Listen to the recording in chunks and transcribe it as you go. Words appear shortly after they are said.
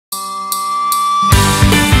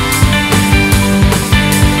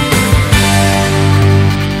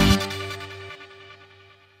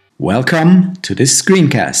Welcome to this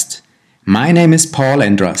screencast. My name is Paul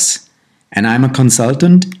Endras, and I'm a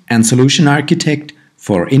consultant and solution architect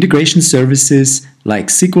for integration services like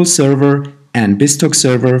SQL Server and BizTalk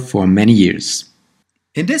Server for many years.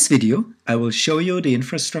 In this video, I will show you the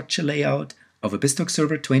infrastructure layout of a BizTalk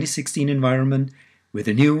Server 2016 environment with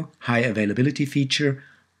a new high availability feature,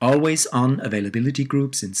 AlwaysOn Availability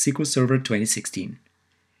Groups in SQL Server 2016.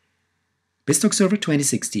 BizTalk Server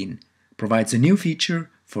 2016 provides a new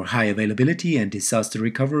feature for high availability and disaster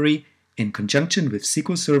recovery in conjunction with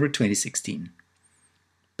SQL Server 2016.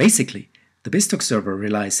 Basically, the BizTalk Server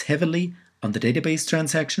relies heavily on the database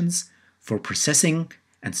transactions for processing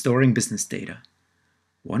and storing business data.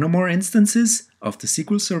 One or more instances of the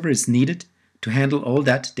SQL Server is needed to handle all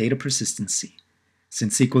that data persistency.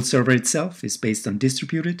 Since SQL Server itself is based on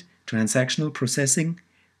distributed transactional processing,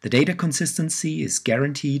 the data consistency is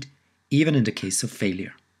guaranteed even in the case of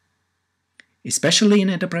failure. Especially in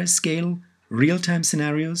enterprise scale, real-time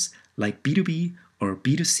scenarios like B2B or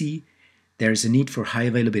B2C, there is a need for high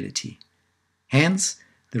availability. Hence,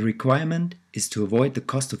 the requirement is to avoid the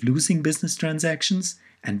cost of losing business transactions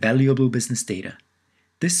and valuable business data.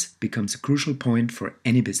 This becomes a crucial point for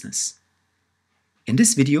any business. In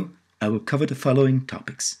this video, I will cover the following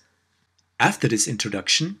topics. After this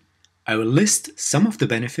introduction, I will list some of the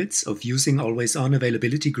benefits of using AlwaysOn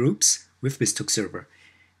Availability Groups with BizTalk Server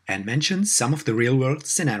and mention some of the real-world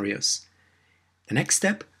scenarios. The next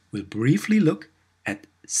step will briefly look at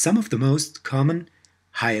some of the most common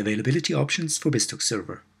high availability options for BizTalk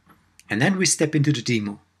Server. And then we step into the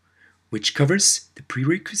demo, which covers the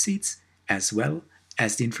prerequisites as well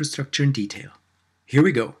as the infrastructure in detail. Here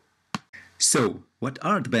we go. So, what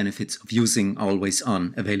are the benefits of using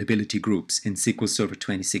AlwaysOn Availability Groups in SQL Server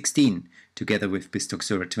 2016 together with BizTalk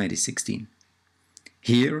Server 2016?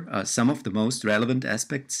 Here are some of the most relevant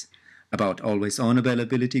aspects about AlwaysOn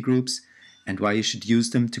Availability Groups and why you should use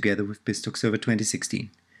them together with BizTalk Server 2016.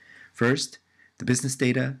 First, the business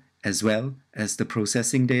data as well as the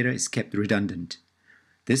processing data is kept redundant.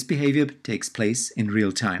 This behavior takes place in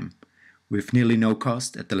real time, with nearly no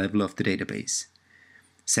cost at the level of the database.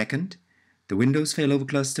 Second, the Windows failover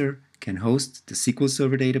cluster can host the SQL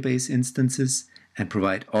Server database instances and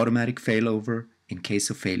provide automatic failover in case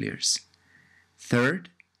of failures. Third,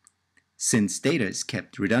 since data is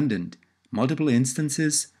kept redundant, multiple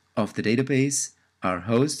instances of the database are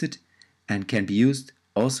hosted and can be used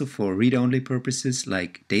also for read-only purposes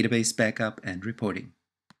like database backup and reporting.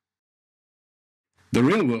 The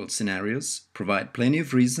real-world scenarios provide plenty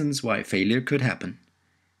of reasons why failure could happen.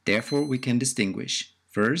 Therefore, we can distinguish,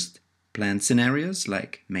 first, planned scenarios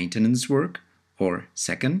like maintenance work, or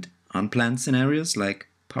second, unplanned scenarios like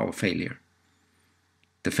power failure.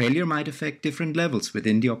 The failure might affect different levels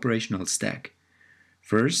within the operational stack.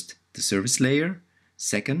 First, the service layer,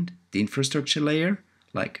 second, the infrastructure layer,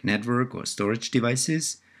 like network or storage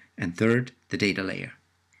devices, and third, the data layer.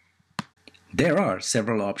 There are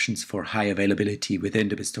several options for high availability within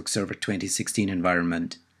the BizTalk Server 2016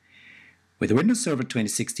 environment. With the Windows Server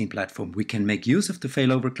 2016 platform, we can make use of the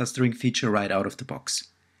failover clustering feature right out of the box.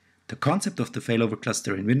 The concept of the failover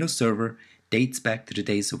cluster in Windows Server dates back to the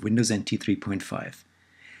days of Windows NT 3.5.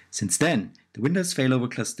 Since then, the Windows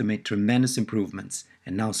failover cluster made tremendous improvements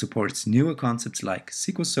and now supports newer concepts like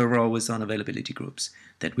SQL Server AlwaysOn Availability Groups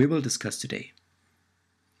that we will discuss today.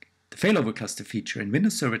 The failover cluster feature in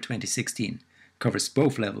Windows Server 2016 covers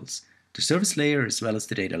both levels, the service layer as well as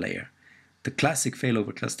the data layer. The classic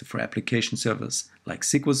failover cluster for application servers like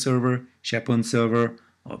SQL Server, SharePoint Server,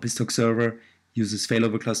 or BizTalk Server uses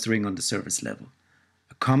failover clustering on the service level.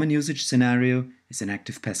 A common usage scenario is an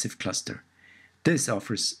active-passive cluster. This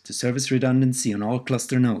offers the service redundancy on all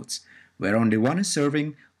cluster nodes, where only one is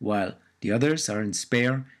serving while the others are in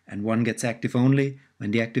spare and one gets active only when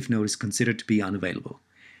the active node is considered to be unavailable.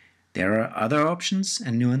 There are other options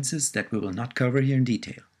and nuances that we will not cover here in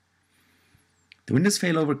detail. The Windows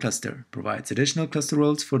failover cluster provides additional cluster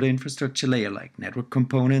roles for the infrastructure layer like network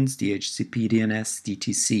components, DHCP, DNS,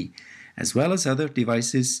 DTC, as well as other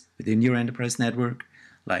devices within your enterprise network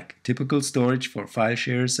like typical storage for file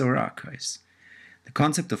shares or archives. The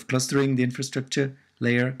concept of clustering the infrastructure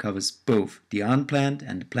layer covers both the unplanned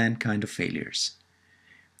and the planned kind of failures.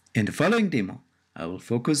 In the following demo, I will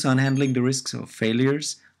focus on handling the risks of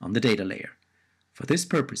failures on the data layer. For this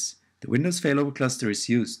purpose, the Windows failover cluster is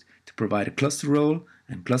used to provide a cluster role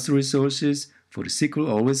and cluster resources for the SQL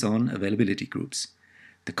AlwaysOn Availability Groups.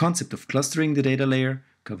 The concept of clustering the data layer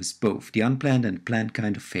covers both the unplanned and planned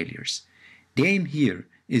kind of failures. The aim here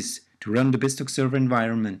is to run the BizTalk Server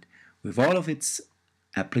environment with all of its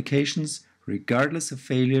applications regardless of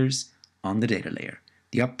failures on the data layer.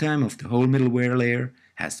 The uptime of the whole middleware layer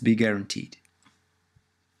has to be guaranteed.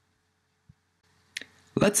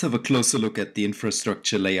 Let's have a closer look at the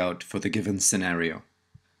infrastructure layout for the given scenario.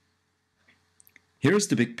 Here's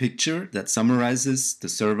the big picture that summarizes the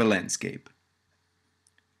server landscape.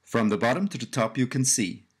 From the bottom to the top you can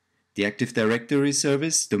see the Active Directory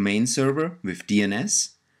service domain server with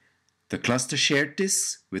DNS, the cluster shared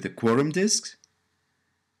disks with the quorum disks,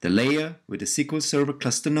 the layer with the SQL Server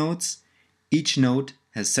cluster nodes. Each node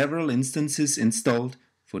has several instances installed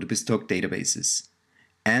for the BizTalk databases,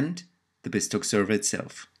 and the BizTalk server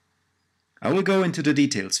itself. I will go into the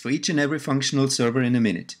details for each and every functional server in a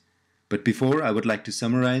minute, but before I would like to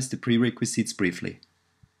summarize the prerequisites briefly.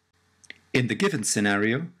 In the given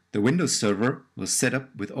scenario, the Windows server was set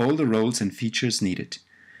up with all the roles and features needed.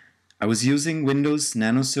 I was using Windows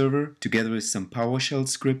Nano Server together with some PowerShell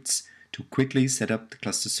scripts to quickly set up the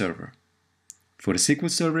cluster server. For the SQL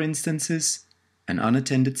Server instances, an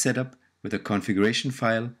unattended setup with a configuration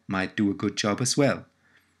file might do a good job as well.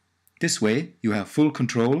 This way, you have full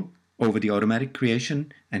control over the automatic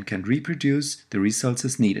creation and can reproduce the results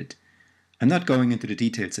as needed. I'm not going into the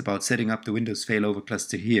details about setting up the Windows failover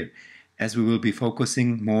cluster here, as we will be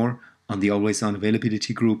focusing more on the AlwaysOn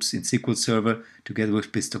availability groups in SQL Server together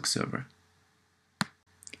with BizTalk Server.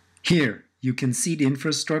 Here, you can see the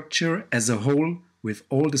infrastructure as a whole with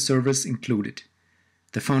all the servers included.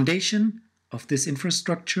 The foundation of this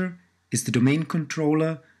infrastructure is the domain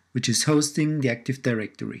controller, which is hosting the Active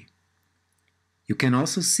Directory. You can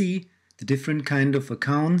also see the different kind of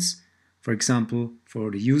accounts, for example,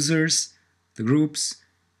 for the users, the groups,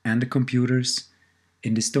 and the computers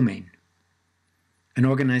in this domain. An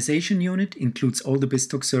organization unit includes all the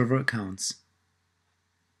BizTalk server accounts.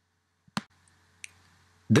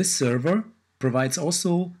 This server provides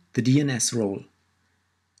also the DNS role.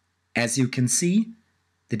 As you can see,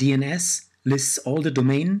 the DNS lists all the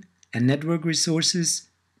domain and network resources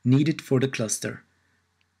needed for the cluster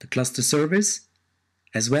service,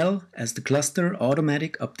 as well as the cluster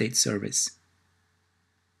automatic update service.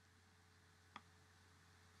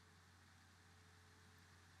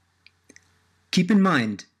 Keep in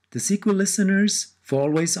mind, the SQL listeners for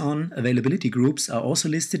AlwaysOn availability groups are also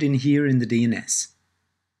listed in here in the DNS.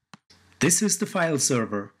 This is the file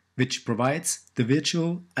server, which provides the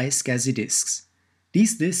virtual iSCSI disks.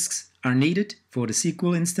 These disks are needed for the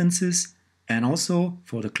SQL instances and also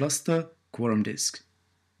for the cluster quorum disk.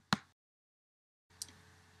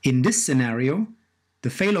 In this scenario, the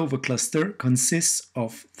failover cluster consists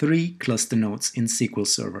of 3 cluster nodes in SQL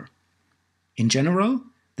Server. In general,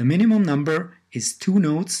 the minimum number is 2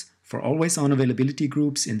 nodes for AlwaysOn availability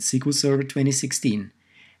groups in SQL Server 2016,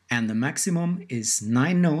 and the maximum is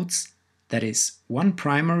 9 nodes, that is 1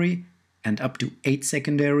 primary and up to 8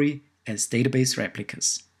 secondary as database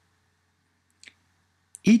replicas.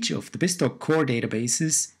 Each of the BizTalk core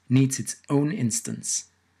databases needs its own instance.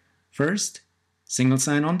 First, single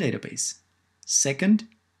sign-on database. Second,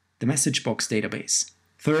 the message box database.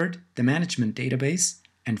 Third, the management database.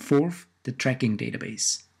 And fourth, the tracking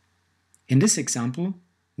database. In this example,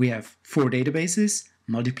 we have 4 databases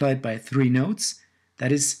multiplied by 3 nodes,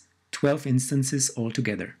 that is 12 instances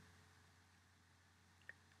altogether.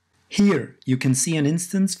 Here you can see an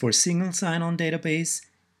instance for single sign-on database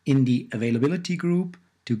in the availability group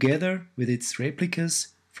together with its replicas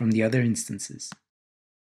from the other instances.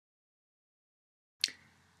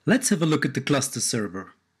 Let's have a look at the cluster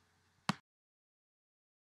server.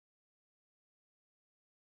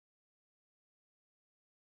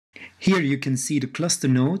 Here you can see the cluster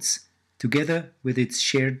nodes together with its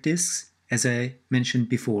shared disks, as I mentioned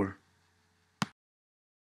before.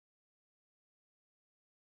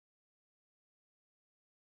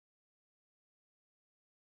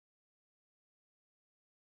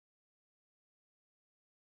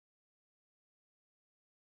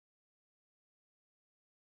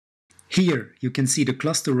 Here you can see the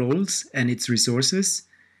cluster roles and its resources,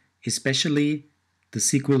 especially the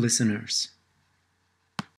SQL listeners.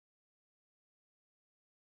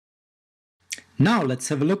 Now let's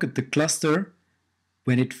have a look at the cluster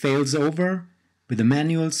when it fails over with a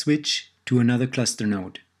manual switch to another cluster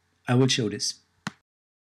node. I will show this.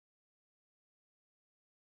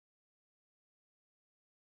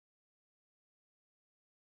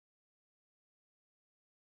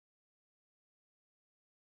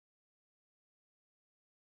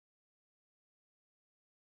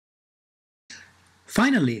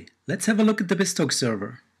 Finally, let's have a look at the BizTalk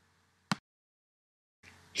server.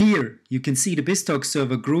 Here you can see the BizTalk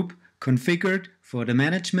server group configured for the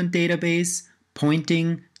management database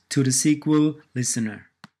pointing to the SQL listener.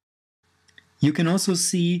 You can also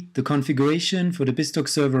see the configuration for the BizTalk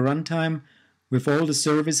server runtime with all the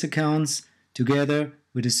service accounts together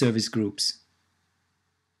with the service groups.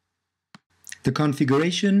 The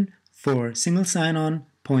configuration for single sign-on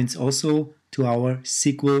points also to our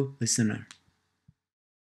SQL listener.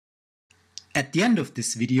 At the end of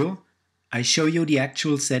this video, I show you the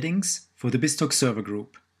actual settings for the BizTalk Server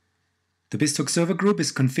group. The BizTalk Server group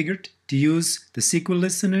is configured to use the SQL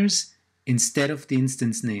listeners instead of the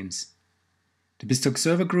instance names. The BizTalk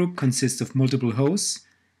Server group consists of multiple hosts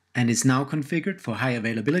and is now configured for high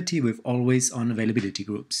availability with always-on availability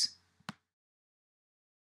groups.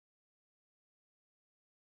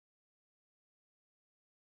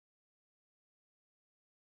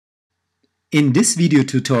 In this video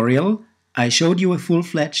tutorial, I showed you a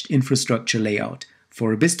full-fledged infrastructure layout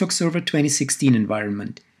for a BizTalk Server 2016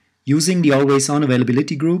 environment using the always-on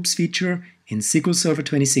availability groups feature in SQL Server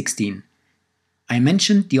 2016. I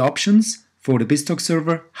mentioned the options for the BizTalk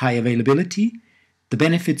Server high availability, the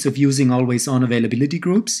benefits of using always-on availability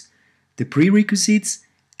groups, the prerequisites,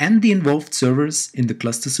 and the involved servers in the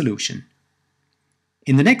cluster solution.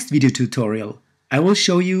 In the next video tutorial, I will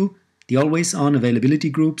show you the always-on availability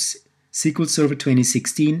groups SQL Server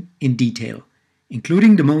 2016 in detail,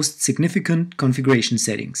 including the most significant configuration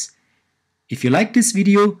settings. If you like this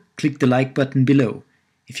video, click the like button below.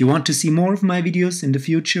 If you want to see more of my videos in the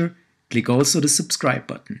future, click also the subscribe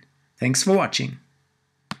button. Thanks for watching.